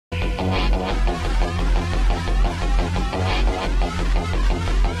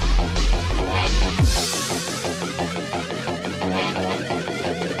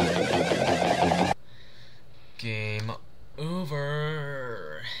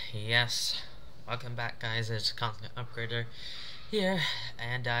Yes, welcome back guys, it's Constant Upgrader here,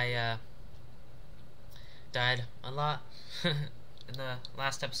 and I died a lot in the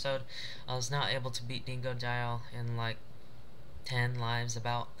last episode. I was not able to beat Dingodile in like 10 lives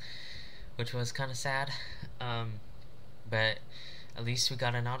about, which was kind of sad, but at least we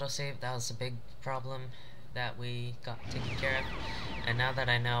got an autosave. That was a big problem that we got taken care of, and now that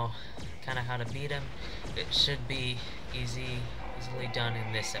I know kind of how to beat him, it should be easily done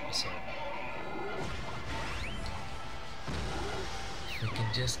in this episode. We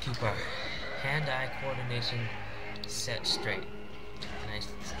can just keep our hand-eye coordination set straight, and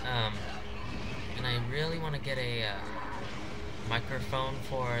I really want to get a microphone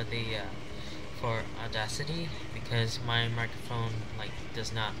for the for Audacity, because my microphone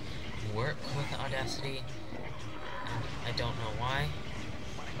does not work with Audacity, and I don't know why.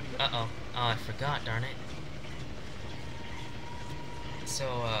 Oh, I forgot, darn it.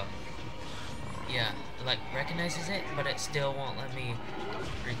 So, yeah, it recognizes it, but it still won't let me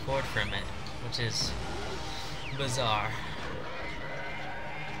record from it, which is bizarre.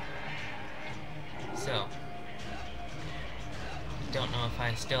 So, don't know if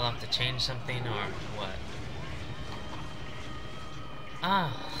I still have to change something or what.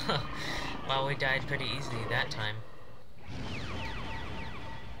 Well, we died pretty easily that time.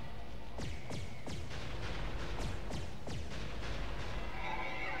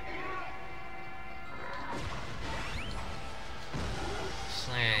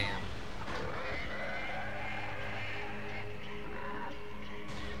 Slam.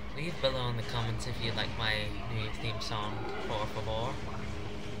 Leave below in the comments if you like my new theme song, por favor.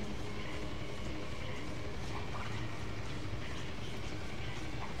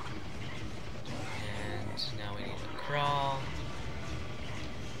 And now we need to crawl.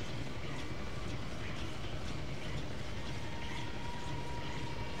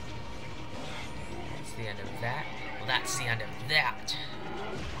 That's the end of that. Well, that's the end of that.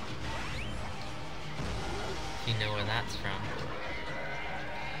 If you know where that's from.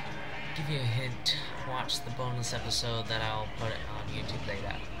 Give you a hint, watch the bonus episode that I'll put on YouTube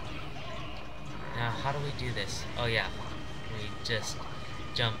later. Now, how do we do this? Oh yeah, we just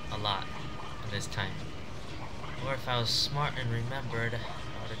jump a lot this time. Or if I was smart and remembered,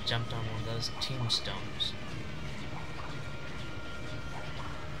 I would have jumped on one of those tombstones.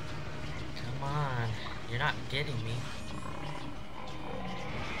 Come on, you're not getting me.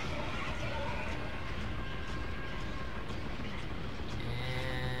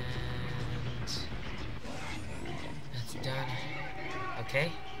 Done.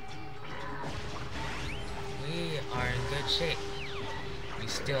 Okay. We are in good shape. We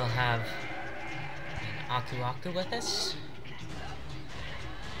still have an Aku Aku with us.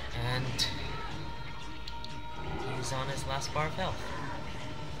 And he's on his last bar of health.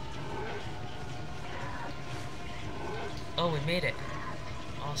 Oh, we made it.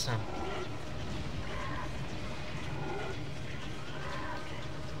 Awesome.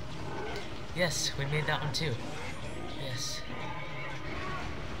 Yes, we made that one too. Yes.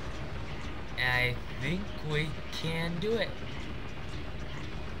 I think we can do it.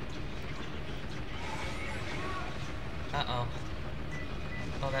 Uh-oh.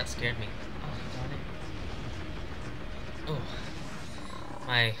 Oh, that scared me. Oh, darn it. Oh.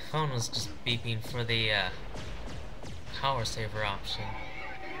 My phone was just beeping for the power saver option.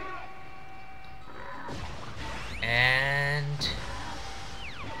 And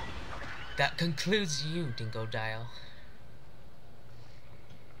that concludes you, Dingodile.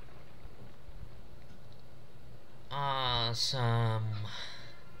 Awesome.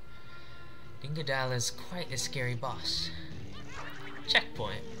 Dingodile is quite a scary boss.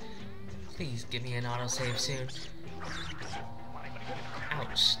 Checkpoint. Please give me an autosave soon.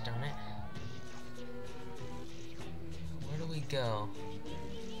 Ouch, darn it. Where do we go?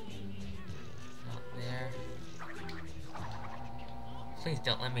 Not there. Please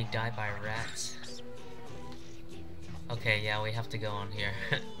don't let me die by rats. Okay, yeah, we have to go on here.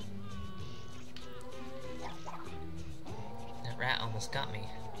 That rat almost got me.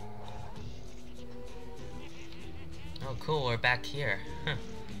 Oh cool, we're back here. Huh.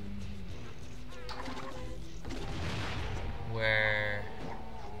 Where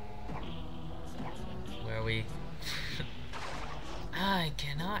we... I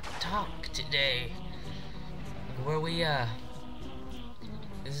cannot talk today. Where we,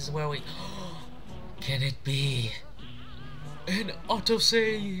 this is where we... Can it be an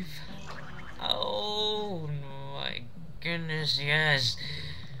autosave? Oh my goodness, yes.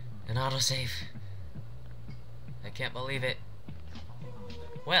 An autosave. I can't believe it.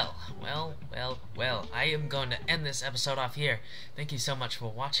 Well, I am going to end this episode off here. Thank you so much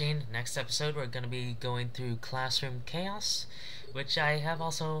for watching. Next episode, we're going to be going through Classroom Chaos, which I have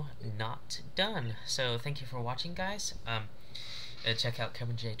also not done. So, thank you for watching, guys. Check out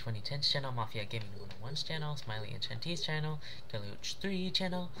Kevin J 2010's channel, Mafia Gaming 101's channel, Smiley and Shanti's channel, Deluge 3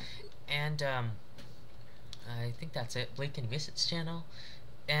 channel, and, I think that's it. Blake and Visit's channel.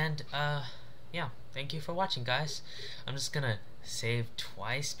 And, yeah, thank you for watching, guys. I'm just gonna save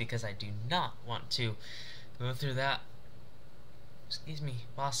twice because I do not want to go through that, excuse me,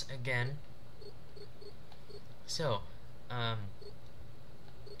 boss again. So,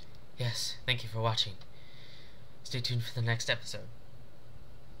 yes, thank you for watching. Stay tuned for the next episode.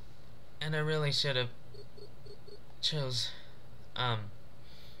 And I really should have chose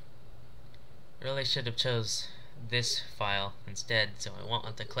this file instead, so I won't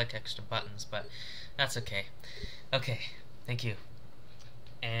have to click extra buttons, but that's okay. Okay, thank you.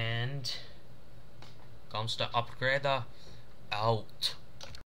 And Comsta Upgrader out.